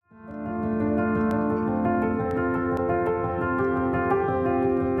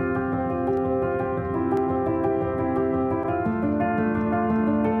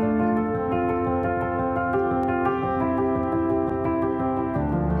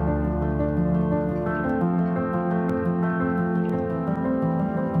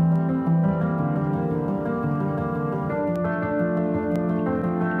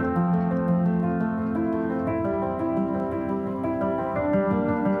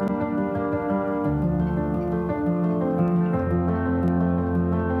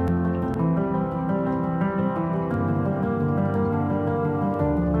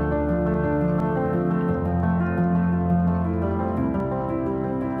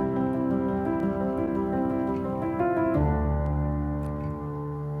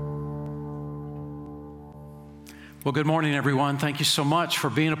Well, good morning, everyone. Thank you so much for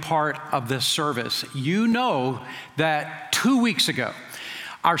being a part of this service. You know that 2 weeks ago,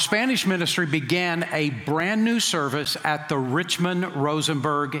 our Spanish ministry began a brand new service at the Richmond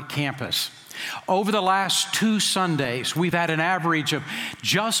Rosenberg campus. Over the last 2 Sundays, we've had an average of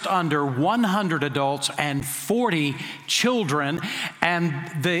just under 100 adults and 40 children, and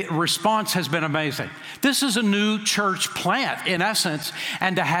the response has been amazing. This is a new church plant, in essence,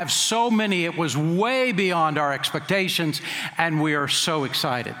 and to have so many, it was way beyond our expectations, and we are so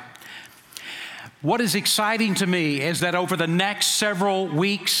excited. What is exciting to me is that over the next several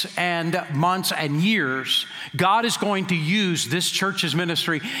weeks and months and years, God is going to use this church's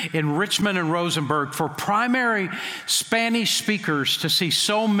ministry in Richmond and Rosenberg for primary Spanish speakers to see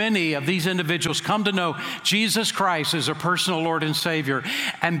so many of these individuals come to know Jesus Christ as a personal Lord and Savior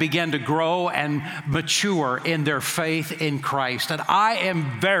and begin to grow and mature in their faith in Christ. And I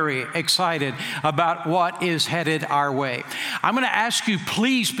am very excited about what is headed our way. I'm going to ask you,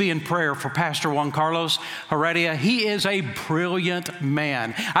 please be in prayer for Pastor Juan Carlos Heredia. He is a brilliant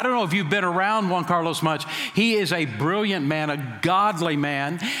man. I don't know if you've been around Juan Carlos much. He is a brilliant man, a godly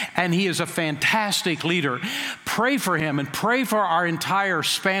man, and he is a fantastic leader. Pray for him and pray for our entire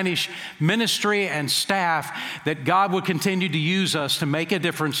Spanish ministry and staff that God would continue to use us to make a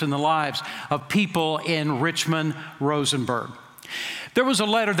difference in the lives of people in Richmond, Rosenberg. There was a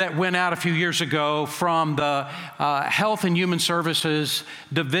letter that went out a few years ago from the Health and Human Services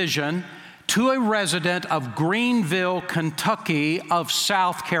Division to a resident of Greenville, Kentucky of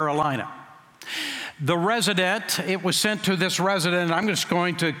South Carolina. The resident, it was sent to this resident, and I'm just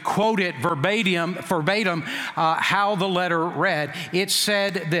going to quote it verbatim, how the letter read. It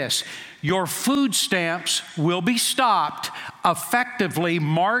said this: "Your food stamps will be stopped effectively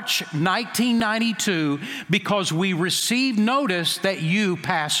March 1992 because we received notice that you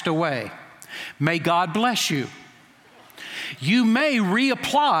passed away. May God bless you. You may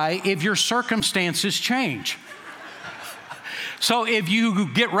reapply if your circumstances change. So if you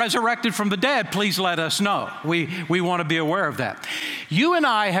get resurrected from the dead, please let us know. We want to be aware of that." You and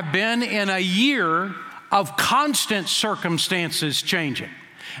I have been in a year of constant circumstances changing.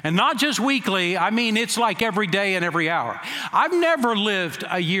 And not just weekly, I mean, it's like every day and every hour. I've never lived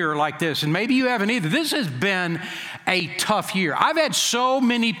a year like this, and maybe you haven't either. This has been a tough year. I've had so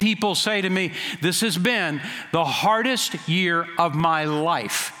many people say to me, this has been the hardest year of my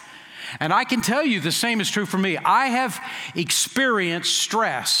life. And I can tell you the same is true for me. I have experienced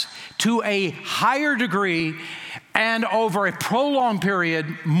stress to a higher degree and over a prolonged period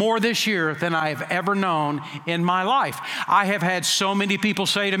more this year than I have ever known in my life. I have had so many people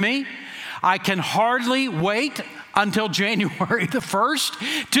say to me, I can hardly wait until January the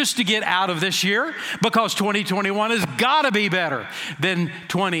 1st just to get out of this year because 2021 has got to be better than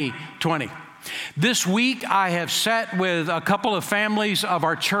 2020. This week, I have sat with a couple of families of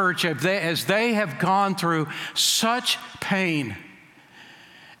our church as they have gone through such pain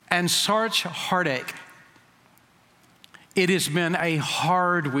and such heartache. It has been a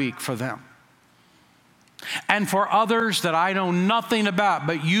hard week for them. And for others that I know nothing about,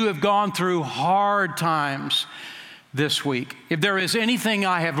 but you have gone through hard times this week. If there is anything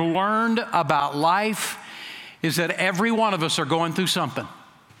I have learned about life, is that every one of us are going through something.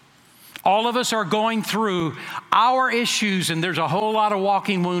 All of us are going through our issues, and there's a whole lot of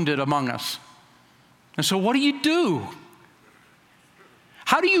walking wounded among us. And so what do you do?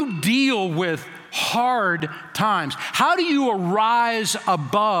 How do you deal with hard times? How do you arise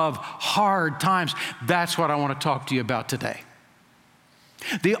above hard times? That's what I want to talk to you about today.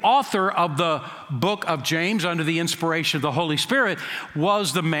 The author of the book of James, under the inspiration of the Holy Spirit,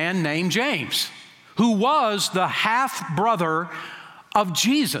 was the man named James, who was the half-brother of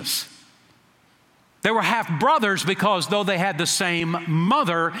Jesus. They were half-brothers because though they had the same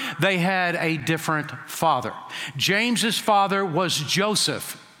mother, they had a different father. James's father was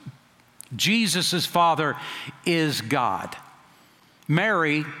Joseph. Jesus' father is God.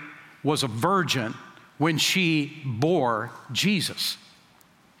 Mary was a virgin when she bore Jesus.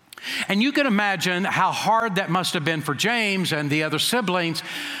 And you can imagine how hard that must have been for James and the other siblings,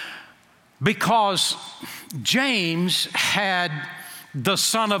 because James had the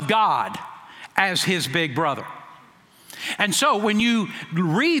Son of God as his big brother. And so when you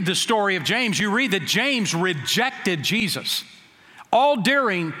read the story of James, you read that James rejected Jesus all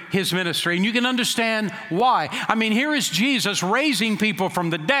during his ministry, and you can understand why. I mean, here is Jesus raising people from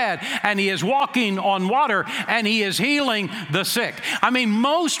the dead, and he is walking on water, and he is healing the sick. I mean,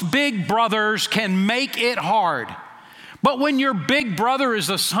 most big brothers can make it hard, but when your big brother is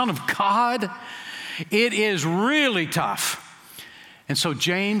the Son of God, it is really tough. And so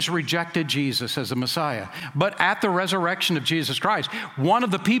James rejected Jesus as the Messiah. But at the resurrection of Jesus Christ, one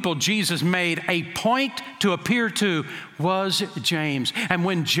of the people Jesus made a point to appear to was James. And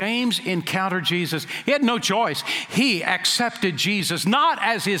when James encountered Jesus, he had no choice. He accepted Jesus not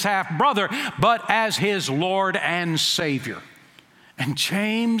as his half-brother, but as his Lord and Savior. And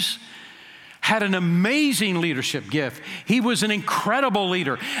James had an amazing leadership gift. He was an incredible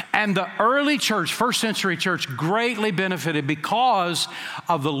leader. And the early church, first century church, greatly benefited because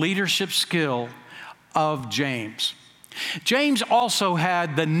of the leadership skill of James. James also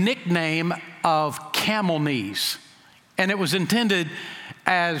had the nickname of camel knees, and it was intended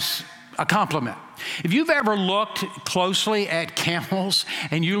as a compliment. If you've ever looked closely at camels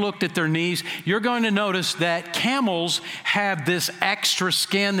and you looked at their knees, you're going to notice that camels have this extra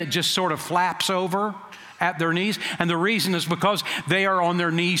skin that just sort of flaps over at their knees. And the reason is because they are on their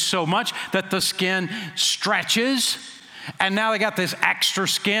knees so much that the skin stretches. And now they got this extra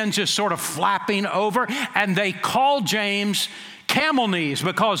skin just sort of flapping over. And they call James camel knees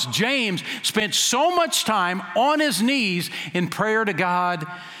because James spent so much time on his knees in prayer to God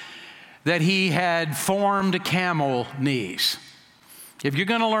that he had formed camel knees. If you're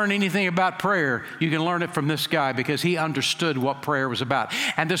going to learn anything about prayer, you can learn it from this guy because he understood what prayer was about.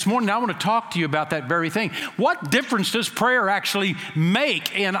 And this morning, I want to talk to you about that very thing. What difference does prayer actually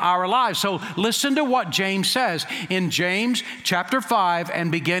make in our lives? So listen to what James says in James chapter 5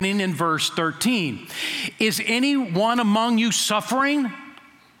 and beginning in verse 13. Is anyone among you suffering?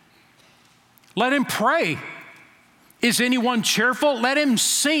 Let him pray. Is anyone cheerful? Let him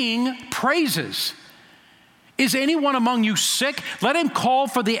sing praises. Is anyone among you sick? Let him call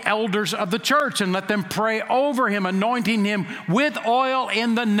for the elders of the church and let them pray over him, anointing him with oil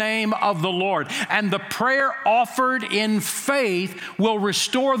in the name of the Lord. And the prayer offered in faith will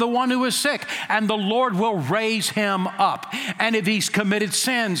restore the one who is sick, and the Lord will raise him up. And if he's committed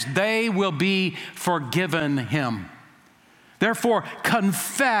sins, they will be forgiven him. Therefore,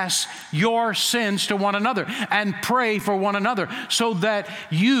 confess your sins to one another and pray for one another so that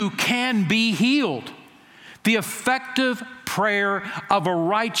you can be healed. The effective prayer of a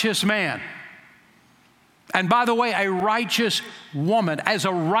righteous man, and by the way, a righteous woman, as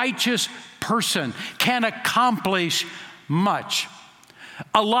a righteous person, can accomplish much.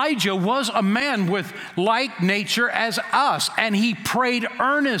 Elijah was a man with like nature as us, and he prayed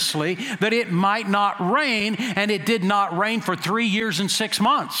earnestly that it might not rain, and it did not rain for 3 years and 6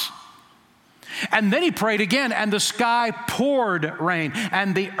 months. And then he prayed again, and the sky poured rain,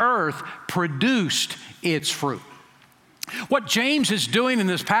 and the earth produced its fruit. What James is doing in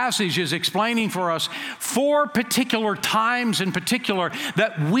this passage is explaining for us 4 particular times in particular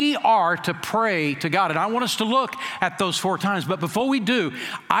that we are to pray to God. And I want us to look at those 4 times. But before we do,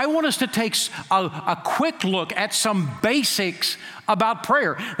 I want us to take a quick look at some basics about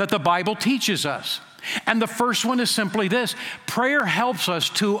prayer that the Bible teaches us. And the first one is simply this: prayer helps us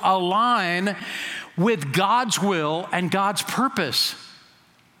to align with God's will and God's purpose.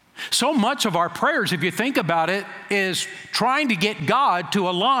 So much of our prayers, if you think about it, is trying to get God to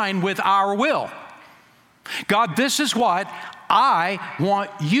align with our will. God, this is what I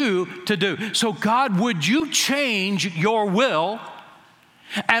want you to do. So God, would you change your will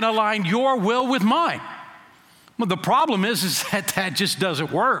and align your will with mine? Well, the problem is that just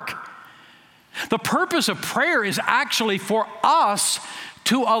doesn't work. The purpose of prayer is actually for us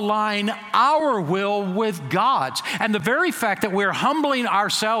to align our will with God's. And the very fact that we're humbling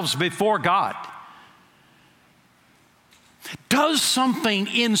ourselves before God does something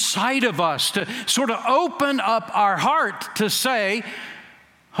inside of us to sort of open up our heart to say,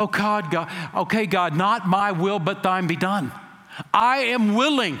 oh God, okay, God, not my will, but thine be done. I am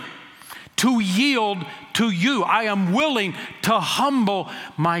willing to yield to you. I am willing to humble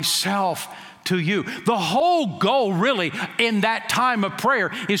myself to you. The whole goal really in that time of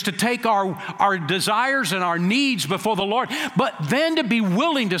prayer is to take our desires and our needs before the Lord, but then to be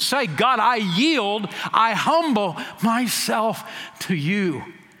willing to say, God, I yield, I humble myself to you.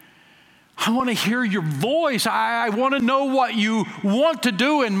 I want to hear your voice. I want to know what you want to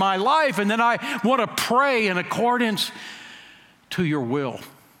do in my life, and then I want to pray in accordance to your will.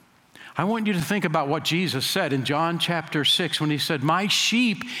 I want you to think about what Jesus said in John chapter 6 when he said, my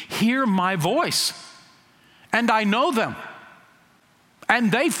sheep hear my voice, and I know them,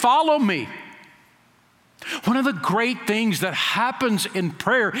 and they follow me. One of the great things that happens in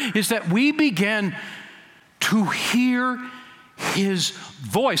prayer is that we begin to hear his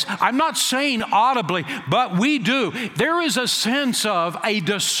voice. I'm not saying audibly, but we do. There is a sense of a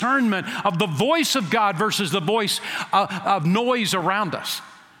discernment of the voice of God versus the voice of noise around us.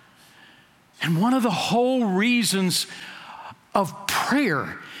 And one of the whole reasons of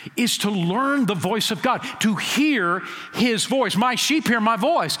prayer is to learn the voice of God, to hear His voice. My sheep hear my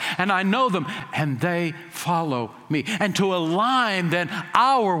voice, and I know them, and they follow me. And to align then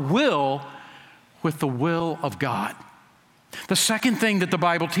our will with the will of God. The second thing that the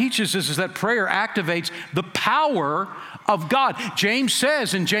Bible teaches is that prayer activates the power of God. James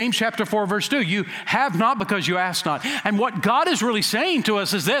says in James chapter 4, verse 2, you have not because you ask not. And what God is really saying to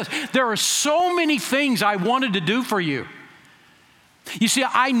us is this: there are so many things I wanted to do for you. You see,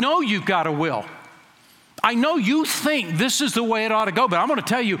 I know you've got a will. I know you think this is the way it ought to go, but I'm going to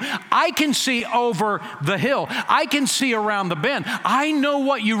tell you, I can see over the hill. I can see around the bend. I know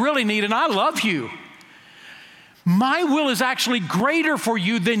what you really need, and I love you. My will is actually greater for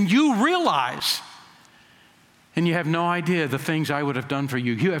you than you realize. And you have no idea the things I would have done for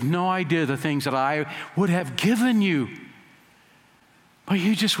you. You have no idea the things that I would have given you. But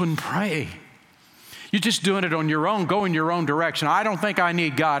you just wouldn't pray. You're just doing it on your own, going your own direction. I don't think I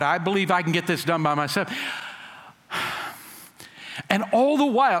need God. I believe I can get this done by myself. And all the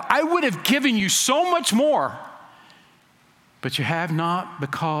while, I would have given you so much more. But you have not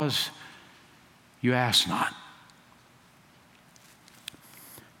because you ask not.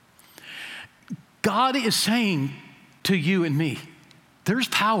 God is saying to you and me, there's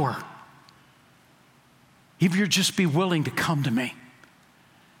power if you'll just be willing to come to me.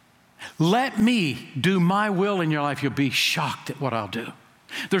 Let me do my will in your life. You'll be shocked at what I'll do.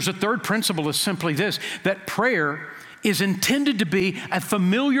 There's a third principle is simply this, that prayer is intended to be a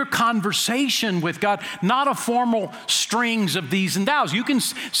familiar conversation with God, not a formal strings of these and thous. You can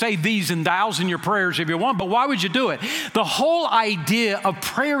say these and thous in your prayers if you want, but why would you do it? The whole idea of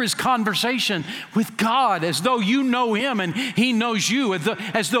prayer is conversation with God, as though you know Him and He knows you,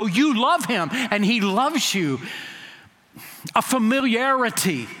 as though you love Him and He loves you. A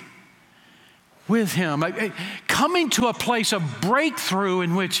familiarity with Him, coming to a place of breakthrough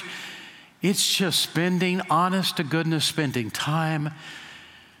in which it's just spending, honest to goodness, spending time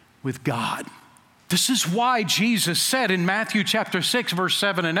with God. This is why Jesus said in Matthew chapter 6, verse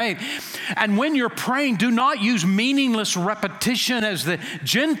 7 and 8, and when you're praying, do not use meaningless repetition as the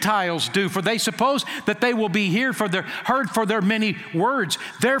Gentiles do, for they suppose that they will be heard for their many words.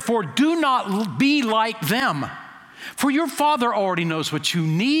 Therefore, do not be like them, for your Father already knows what you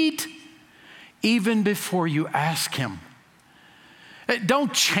need, even before you ask Him.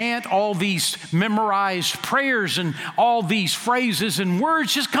 Don't chant all these memorized prayers and all these phrases and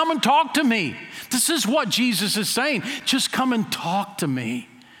words. Just come and talk to me. This is what Jesus is saying. Just come and talk to me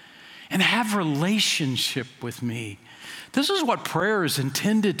and have relationship with me. This is what prayer is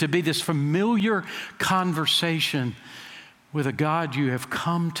intended to be, this familiar conversation with a God you have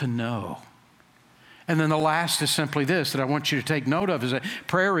come to know. And then the last is simply this that I want you to take note of, is that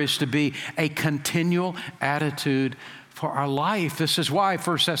prayer is to be a continual attitude for our life. This is why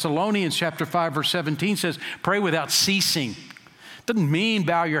 1 Thessalonians chapter 5, verse 17 says, pray without ceasing. Doesn't mean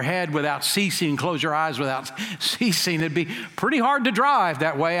bow your head without ceasing, close your eyes without ceasing. It'd be pretty hard to drive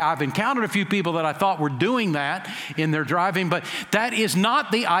that way. I've encountered a few people that I thought were doing that in their driving, but that is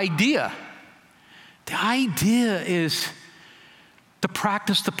not the idea. The idea is to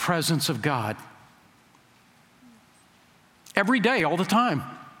practice the presence of God every day, all the time.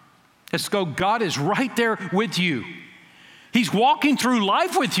 It's go, God is right there with you. He's walking through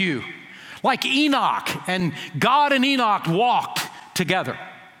life with you, like Enoch, and God and Enoch walked together.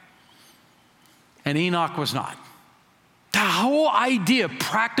 And Enoch was not. The whole idea of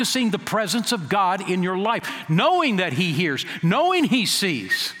practicing the presence of God in your life, knowing that He hears, knowing He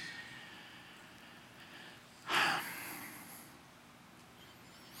sees.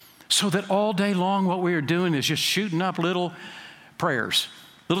 So that all day long what we are doing is just shooting up little prayers,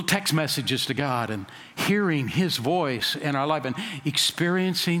 little text messages to God, and hearing His voice in our life and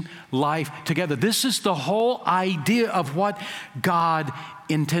experiencing life together. This is the whole idea of what God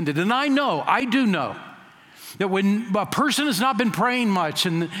intended. And I do know that when a person has not been praying much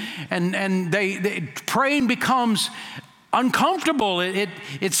and praying becomes uncomfortable,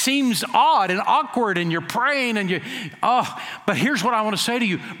 it seems odd and awkward, and you're praying and but here's what I want to say to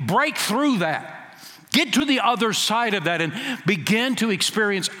you: break through that. Get to the other side of that and begin to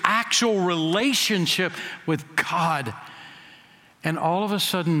experience actual relationship with God. And all of a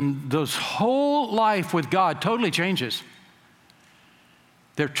sudden, this whole life with God totally changes.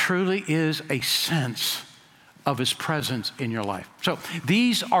 There truly is a sense of His presence in your life. So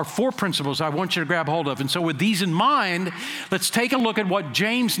these are 4 principles I want you to grab hold of. And so with these in mind, let's take a look at what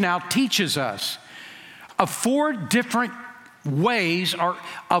James now teaches us of 4 different ways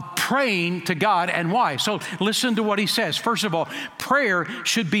of praying to God and why. So listen to what he says. First of all, prayer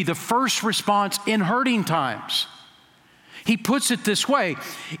should be the first response in hurting times. He puts it this way: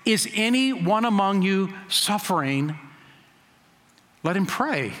 is anyone among you suffering? Let him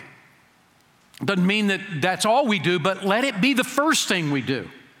pray. Doesn't mean that that's all we do, but let it be the first thing we do.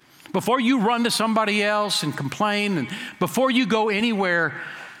 Before you run to somebody else and complain, and before you go anywhere,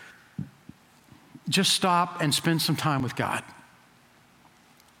 just stop and spend some time with God.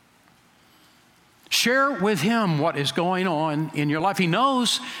 Share with him what is going on in your life. He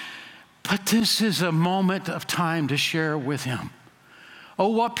knows, but this is a moment of time to share with him. Oh,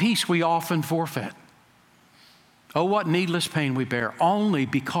 what peace we often forfeit. Oh, what needless pain we bear, only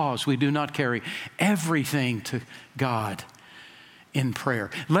because we do not carry everything to God in prayer.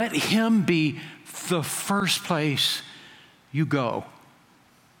 Let him be the first place you go.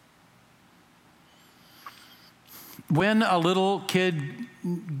 When a little kid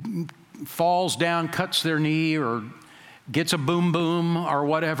falls down, cuts their knee, or gets a boom boom or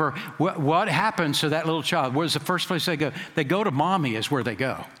whatever, what happens to that little child? Where's the first place they go? They go to mommy is where they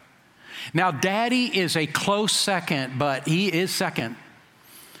go. Now, daddy is a close second, but he is second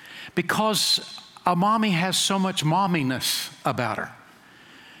because a mommy has so much momminess about her.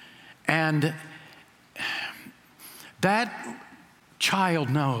 And that child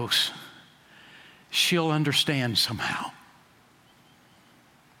knows she'll understand somehow.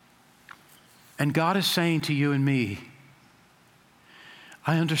 And God is saying to you and me,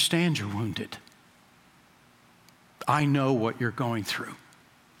 I understand you're wounded. I know what you're going through.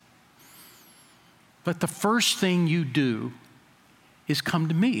 But the first thing you do is come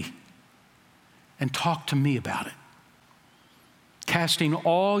to me and talk to me about it. Casting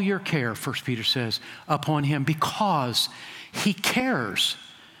all your care, 1 Peter says, upon him because he cares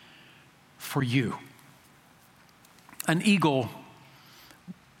for you. An eagle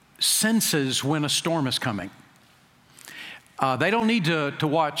senses when a storm is coming. They don't need to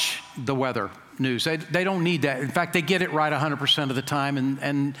watch the weather news. They don't need that. In fact, they get it right 100% of the time,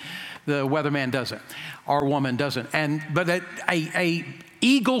 and the weatherman doesn't, or woman doesn't. But a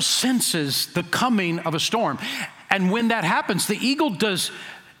eagle senses the coming of a storm. And when that happens, the eagle does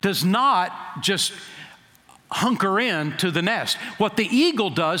not just hunker in to the nest. What the eagle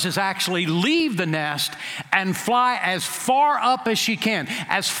does is actually leave the nest and fly as far up as she can,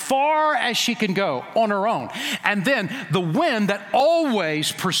 as far as she can go on her own. And then the wind that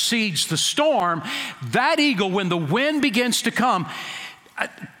always precedes the storm, that eagle, when the wind begins to come,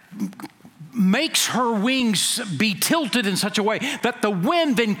 makes her wings be tilted in such a way that the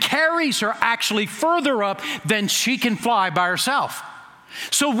wind then carries her actually further up than she can fly by herself.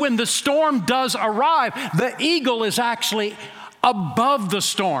 So when the storm does arrive, the eagle is actually above the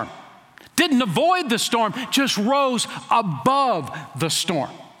storm. Didn't avoid the storm, just rose above the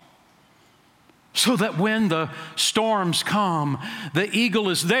storm. So that when the storms come, the eagle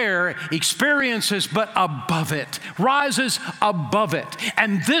is there, experiences, but above it, rises above it.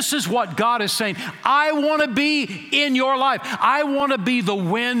 And this is what God is saying. I want to be in your life. I want to be the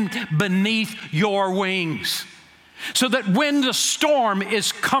wind beneath your wings. So that when the storm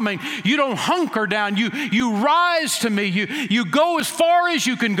is coming, you don't hunker down, you rise to me, you go as far as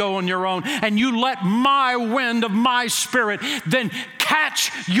you can go on your own, and you let my wind of my spirit then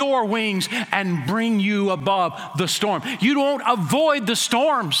catch your wings and bring you above the storm. You don't avoid the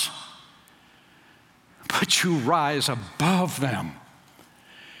storms, but you rise above them.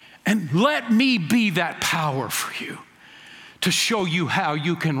 And let me be that power for you to show you how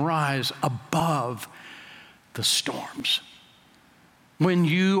you can rise above the storms. When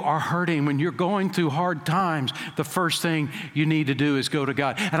you are hurting, when you're going through hard times, the first thing you need to do is go to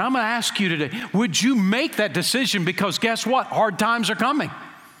God. And I'm going to ask you today, would you make that decision? Because guess what? Hard times are coming.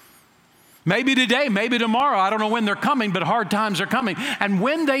 Maybe today, maybe tomorrow. I don't know when they're coming, but hard times are coming. And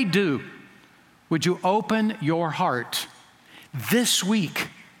when they do, would you open your heart this week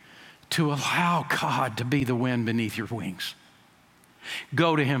to allow God to be the wind beneath your wings?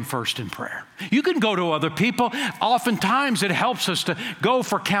 Go to him first in prayer. You can go to other people. Oftentimes it helps us to go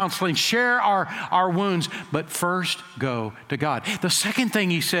for counseling, share our wounds, but first go to God. The second thing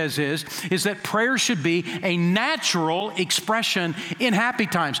he says is that prayer should be a natural expression in happy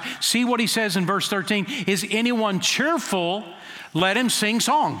times. See what he says in verse 13, is anyone cheerful? Let him sing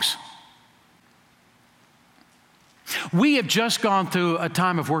songs. We have just gone through a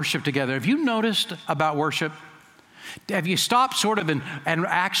time of worship together. Have you noticed about worship? Have you stopped sort of and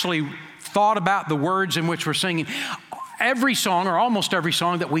actually thought about the words in which we're singing? every song or almost every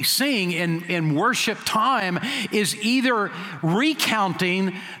song that we sing in worship time is either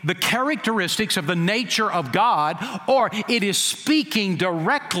recounting the characteristics of the nature of God, or it is speaking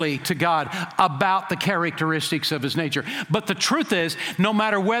directly to God about the characteristics of his nature. But the truth is, no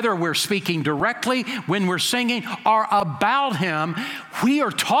matter whether we're speaking directly when we're singing or about him, we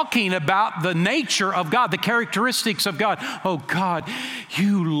are talking about the nature of God, the characteristics of God. Oh God,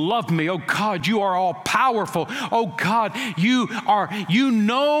 you love me. Oh God, you are all powerful. Oh God, you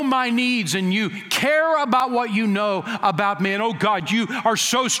know my needs, and you care about what you know about me. And oh God, you are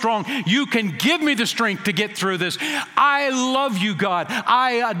so strong. You can give me the strength to get through this. I love you, God.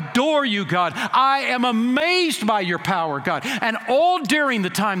 I adore you, God. I am amazed by your power, God. And all during the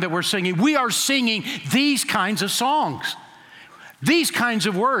time that we're singing, we are singing these kinds of songs, these kinds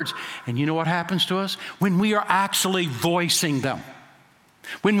of words. And you know what happens to us? When we are actually voicing them,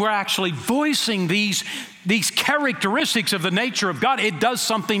 when we're actually voicing these characteristics of the nature of God, it does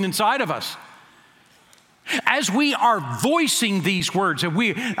something inside of us. As we are voicing these words and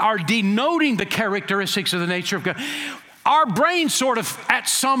we are denoting the characteristics of the nature of God, our brain sort of at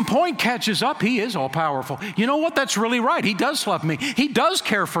some point catches up. He is all powerful. You know what? That's really right. He does love me. He does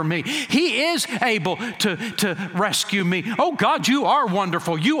care for me. He is able to rescue me. Oh God, you are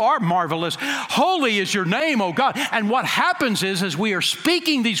wonderful. You are marvelous. Holy is your name, oh God. And what happens is, as we are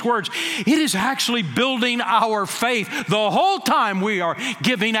speaking these words, it is actually building our faith the whole time we are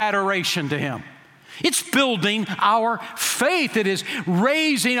giving adoration to him. It's building our faith. It is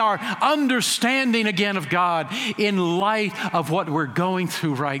raising our understanding again of God in light of what we're going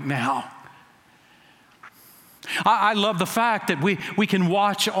through right now. I love the fact that we can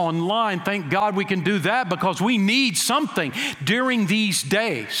watch online. Thank God we can do that, because we need something during these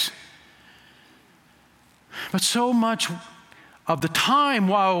days. But so much of the time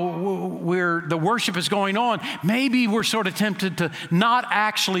while the worship is going on, maybe we're sort of tempted to not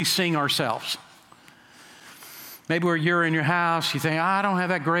actually sing ourselves. Maybe where you're in your house, you think, I don't have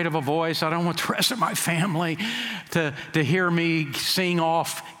that great of a voice. I don't want the rest of my family to hear me sing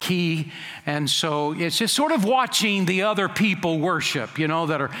off key. And so it's just sort of watching the other people worship, that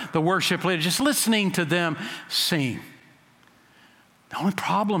are the worship leaders, just listening to them sing. The only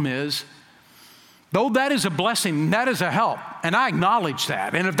problem is, though that is a blessing, that is a help, and I acknowledge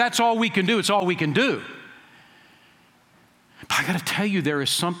that. And if that's all we can do, it's all we can do. I got to tell you, there is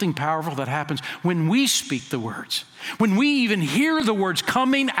something powerful that happens when we speak the words, when we even hear the words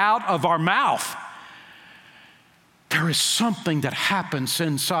coming out of our mouth. There is something that happens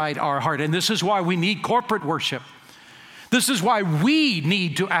inside our heart. And this is why we need corporate worship. This is why we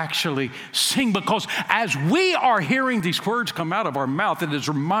need to actually sing, because as we are hearing these words come out of our mouth, it is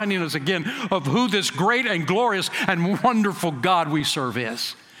reminding us again of who this great and glorious and wonderful God we serve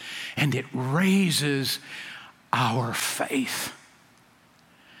is. And it raises our faith.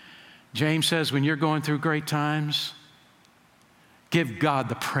 James says, when you're going through great times, give God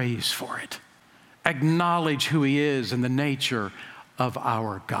the praise for it. Acknowledge who he is and the nature of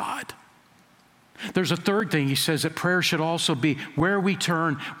our God. There's a third thing. He says that prayer should also be where we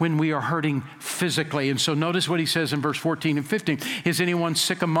turn when we are hurting physically. And so notice what he says in verse 14 and 15. Is anyone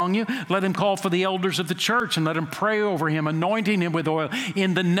sick among you? Let him call for the elders of the church and let him pray over him, anointing him with oil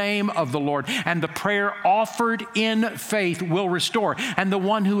in the name of the Lord. And the prayer offered in faith will restore. And the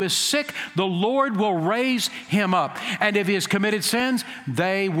one who is sick, the Lord will raise him up. And if he has committed sins,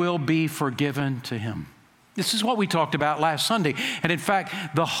 they will be forgiven to him. This is what we talked about last Sunday. And in fact,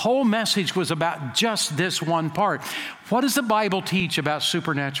 the whole message was about just this one part. What does the Bible teach about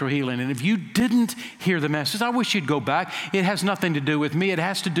supernatural healing? And if you didn't hear the message, I wish you'd go back. It has nothing to do with me. It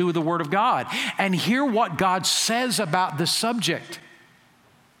has to do with the Word of God. And hear what God says about the subject.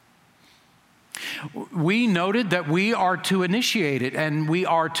 We noted that we are to initiate it, and we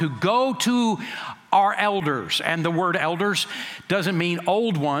are to go to our elders. And the word elders doesn't mean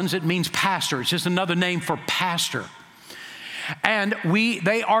old ones, it means pastor. It's just another name for pastor. And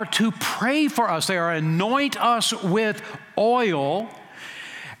they are to pray for us. They are to anoint us with oil,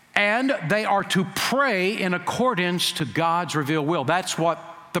 and they are to pray in accordance to God's revealed will. That's what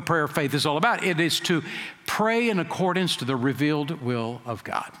the prayer of faith is all about. It is to pray in accordance to the revealed will of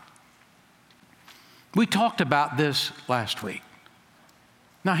God. We talked about this last week.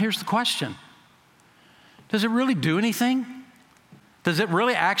 Now here's the question. Does it really do anything? Does it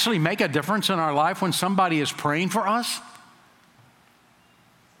really actually make a difference in our life when somebody is praying for us?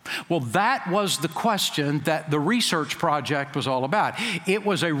 Well, that was the question that the research project was all about. It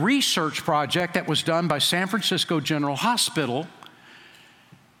was a research project that was done by San Francisco General Hospital.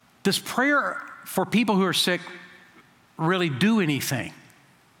 Does prayer for people who are sick really do anything?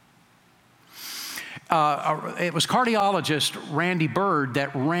 it was cardiologist Randy Bird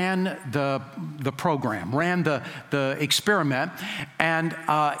that ran the program, ran the experiment, and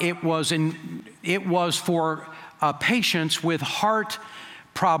it was for patients with heart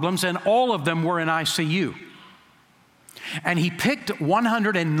problems, and all of them were in ICU. And he picked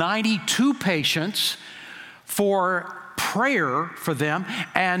 192 patients for prayer for them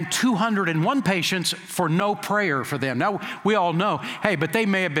and 201 patients for no prayer for them. Now, we all know, hey, but they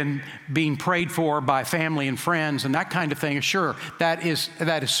may have been being prayed for by family and friends and that kind of thing. Sure, that is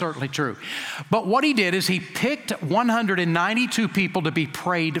certainly true. But what he did is he picked 192 people to be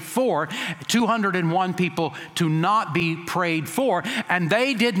prayed for, 201 people to not be prayed for, and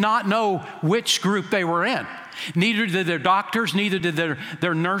they did not know which group they were in. Neither did their doctors, neither did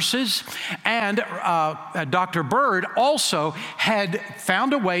their nurses. And Dr. Bird also had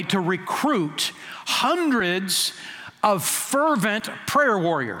found a way to recruit hundreds of fervent prayer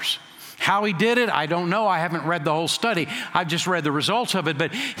warriors. How he did it, I don't know. I haven't read the whole study. I've just read the results of it.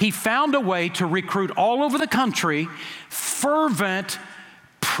 But he found a way to recruit all over the country fervent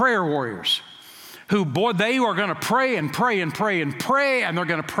prayer warriors who, boy, they are going to pray and pray and pray and pray, and they're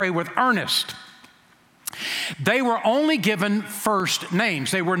going to pray with earnest. They were only given first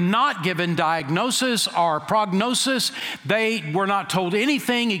names. They were not given diagnosis or prognosis. They were not told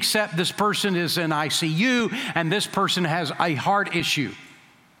anything except this person is in ICU and this person has a heart issue.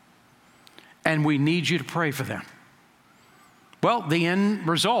 And we need you to pray for them. Well, the end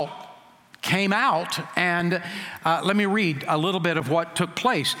result came out, and let me read a little bit of what took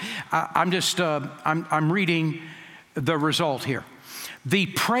place. I'm reading the result here. The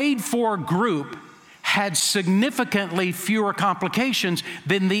prayed for group had significantly fewer complications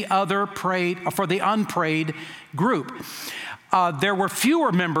than the unprayed group. There were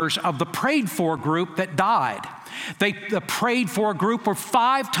fewer members of the prayed for group that died. The prayed for group were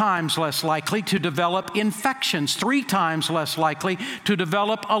 5 times less likely to develop infections, 3 times less likely to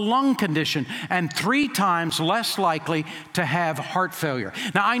develop a lung condition, and 3 times less likely to have heart failure.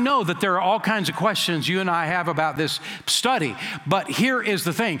 Now, I know that there are all kinds of questions you and I have about this study, but here is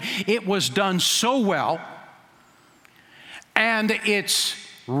the thing. It was done so well, and its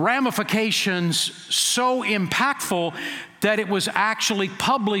ramifications so impactful that it was actually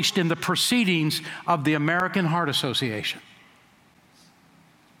published in the Proceedings of the American Heart Association.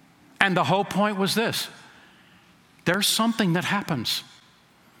 And the whole point was this: there's something that happens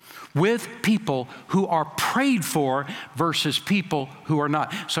with people who are prayed for versus people who are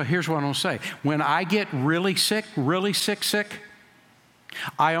not. So here's what I'm going to say. When I get really sick,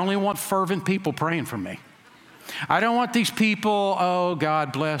 I only want fervent people praying for me. I don't want these people, oh,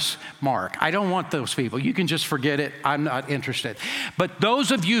 God bless Mark. I don't want those people. You can just forget it. I'm not interested. But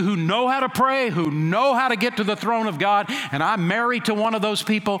those of you who know how to pray, who know how to get to the throne of God, and I'm married to one of those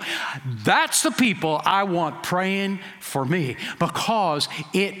people, that's the people I want praying for me, because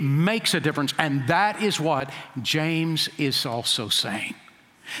it makes a difference. And that is what James is also saying.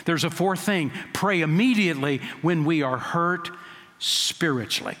 There's a fourth thing: pray immediately when we are hurt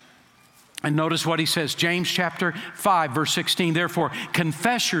spiritually. And notice what he says, James chapter 5, verse 16, therefore,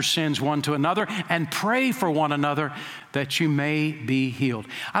 confess your sins one to another and pray for one another that you may be healed.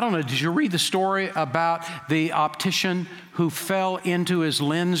 I don't know, did you read the story about the optician who fell into his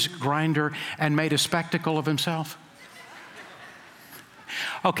lens grinder and made a spectacle of himself?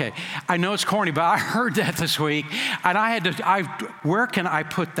 Okay, I know it's corny, but I heard that this week, and where can I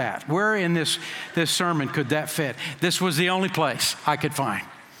put that? Where in this sermon could that fit? This was the only place I could find.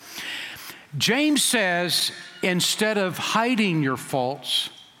 James says, instead of hiding your faults,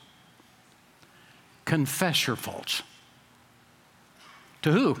 confess your faults.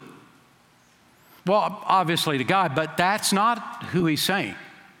 To who? Well, obviously to God, but that's not who he's saying.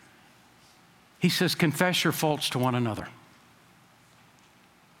 He says, confess your faults to one another.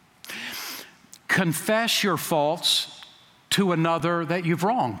 Confess your faults to another that you've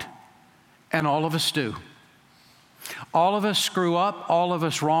wronged. And all of us do. All of us screw up. All of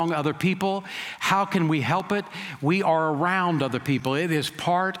us wrong other people. How can we help it? We are around other people. It is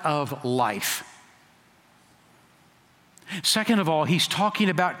part of life. Second of all, he's talking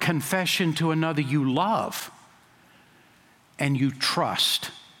about confession to another you love and you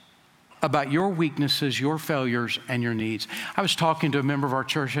trust about your weaknesses, your failures, and your needs. I was talking to a member of our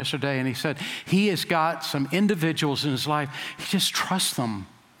church yesterday, and he said he has got some individuals in his life, he just trusts them.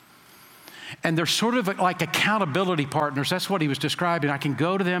 And they're sort of like accountability partners. That's what he was describing. I can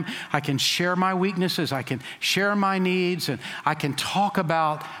go to them, I can share my weaknesses, I can share my needs, and I can talk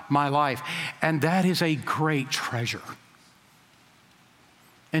about my life. And that is a great treasure.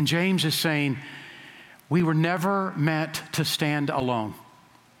 And James is saying, we were never meant to stand alone.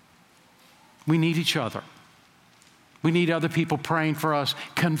 We need each other. We need other people praying for us.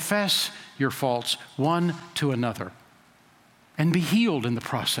 Confess your faults one to another and be healed in the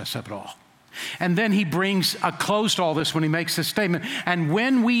process of it all. And then he brings a close to all this when he makes this statement. And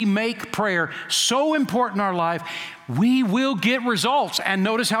when we make prayer so important in our life, we will get results. And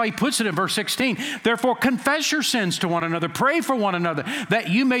notice how he puts it in verse 16. Therefore, confess your sins to one another. Pray for one another that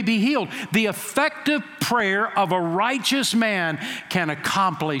you may be healed. The effective prayer of a righteous man can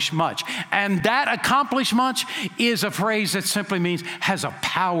accomplish much. And that accomplish much is a phrase that simply means has a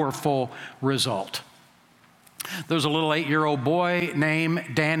powerful result. There's a little 8-year-old boy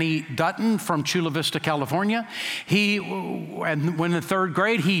named Danny Dutton from Chula Vista, California. And when in the 3rd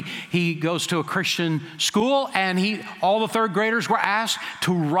grade, he goes to a Christian school, and all the 3rd graders were asked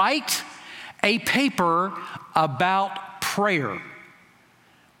to write a paper about prayer.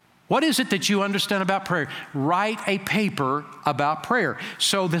 What is it that you understand about prayer? Write a paper about prayer.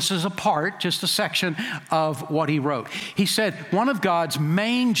 So this is just a section of what he wrote. He said, one of God's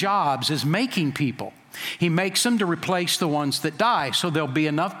main jobs is making people. He makes them to replace the ones that die, so there'll be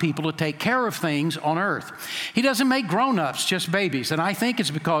enough people to take care of things on earth. He doesn't make grown-ups, just babies, and I think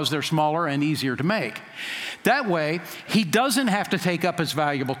it's because they're smaller and easier to make. That way, he doesn't have to take up his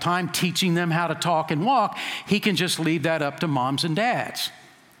valuable time teaching them how to talk and walk. He can just leave that up to moms and dads.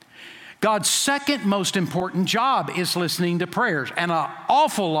 God's second most important job is listening to prayers, and an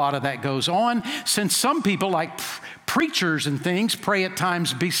awful lot of that goes on since some people, like preachers and things, pray at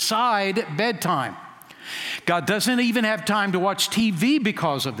times beside bedtime. God doesn't even have time to watch TV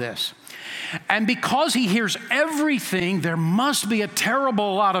because of this. And because he hears everything, there must be a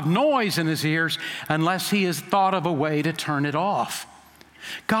terrible lot of noise in his ears unless he has thought of a way to turn it off.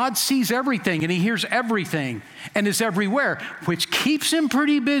 God sees everything and he hears everything and is everywhere, which keeps him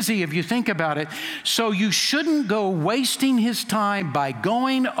pretty busy if you think about it. So you shouldn't go wasting his time by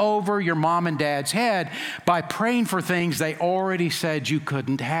going over your mom and dad's head by praying for things they already said you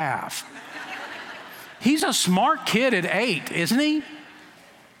couldn't have. He's a smart kid at 8, isn't he?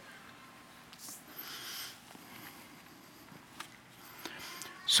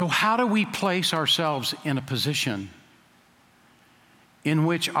 So how do we place ourselves in a position in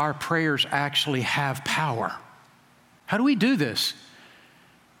which our prayers actually have power? How do we do this?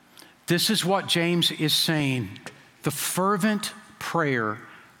 This is what James is saying. The fervent prayer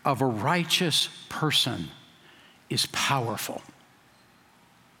of a righteous person is powerful.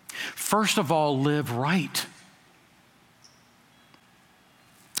 First of all, live right.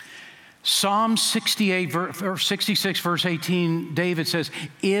 Psalm 66, verse 18, David says,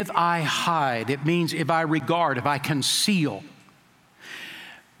 if I hide, it means if I regard, if I conceal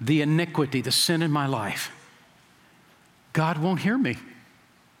the iniquity, the sin in my life, God won't hear me.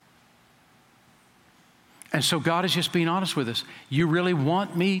 And so God is just being honest with us. You really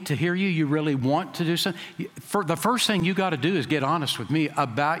want me to hear you? You really want to do something? The first thing you got to do is get honest with me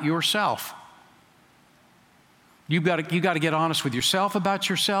about yourself. You got to get honest with yourself about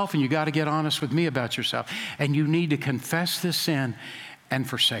yourself, and you got to get honest with me about yourself. And you need to confess this sin and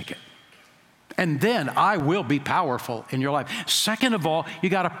forsake it. And then I will be powerful in your life. Second of all, you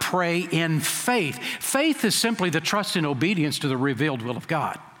got to pray in faith. Faith is simply the trust and obedience to the revealed will of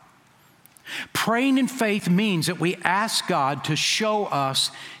God. Praying in faith means that we ask God to show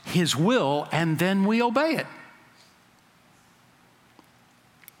us his will and then we obey it.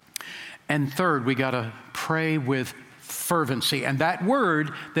 And third, we got to pray with fervency. And that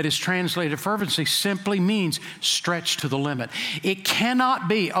word that is translated fervency simply means stretch to the limit. It cannot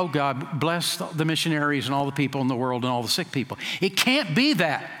be, oh God, bless the missionaries and all the people in the world and all the sick people. It can't be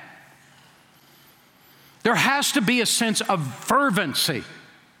that. There has to be a sense of fervency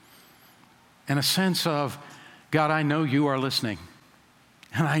and a sense of, God, I know you are listening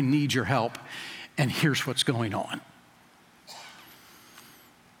and I need your help, and here's what's going on.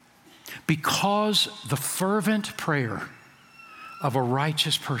 Because the fervent prayer of a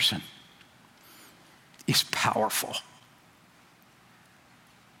righteous person is powerful.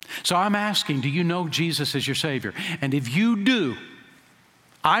 So I'm asking, do you know Jesus as your Savior? And if you do,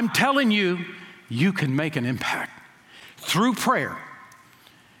 I'm telling you, you can make an impact through prayer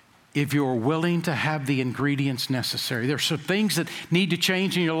if you're willing to have the ingredients necessary. There's some things that need to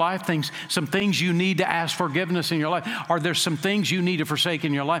change in your life, some things you need to ask forgiveness in your life, or there's some things you need to forsake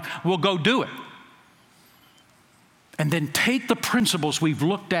in your life. Well, go do it. And then take the principles we've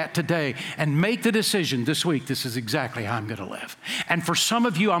looked at today and make the decision this week, this is exactly how I'm going to live. And for some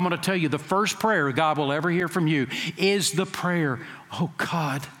of you, I'm going to tell you the first prayer God will ever hear from you is the prayer, oh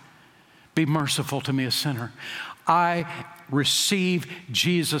God, be merciful to me, a sinner. I receive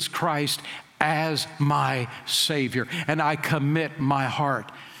Jesus Christ as my Savior, and I commit my heart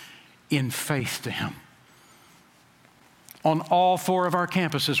in faith to Him. On all 4 of our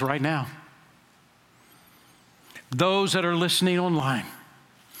campuses right now. Those that are listening online,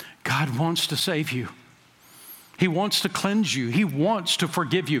 God wants to save you. He wants to cleanse you. He wants to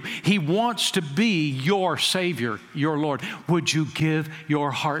forgive you. He wants to be your Savior, your Lord. Would you give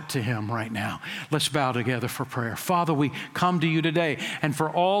your heart to Him right now? Let's bow together for prayer. Father, we come to you today, and for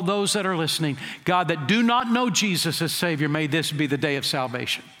all those that are listening, God, that do not know Jesus as Savior, may this be the day of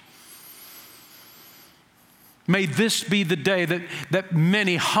salvation. May this be the day that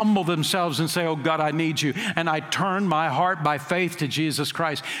many humble themselves and say, oh God, I need you. And I turn my heart by faith to Jesus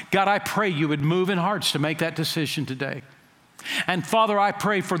Christ. God, I pray you would move in hearts to make that decision today. And Father, I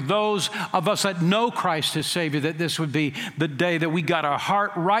pray for those of us that know Christ as Savior, that this would be the day that we got our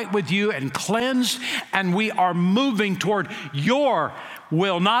heart right with you and cleansed, and we are moving toward your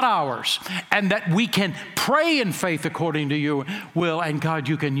will, not ours, and that we can pray in faith according to your will. And God,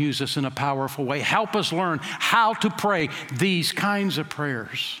 you can use us in a powerful way. Help us learn how to pray these kinds of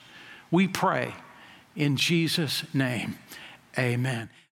prayers. We pray in Jesus' name. Amen.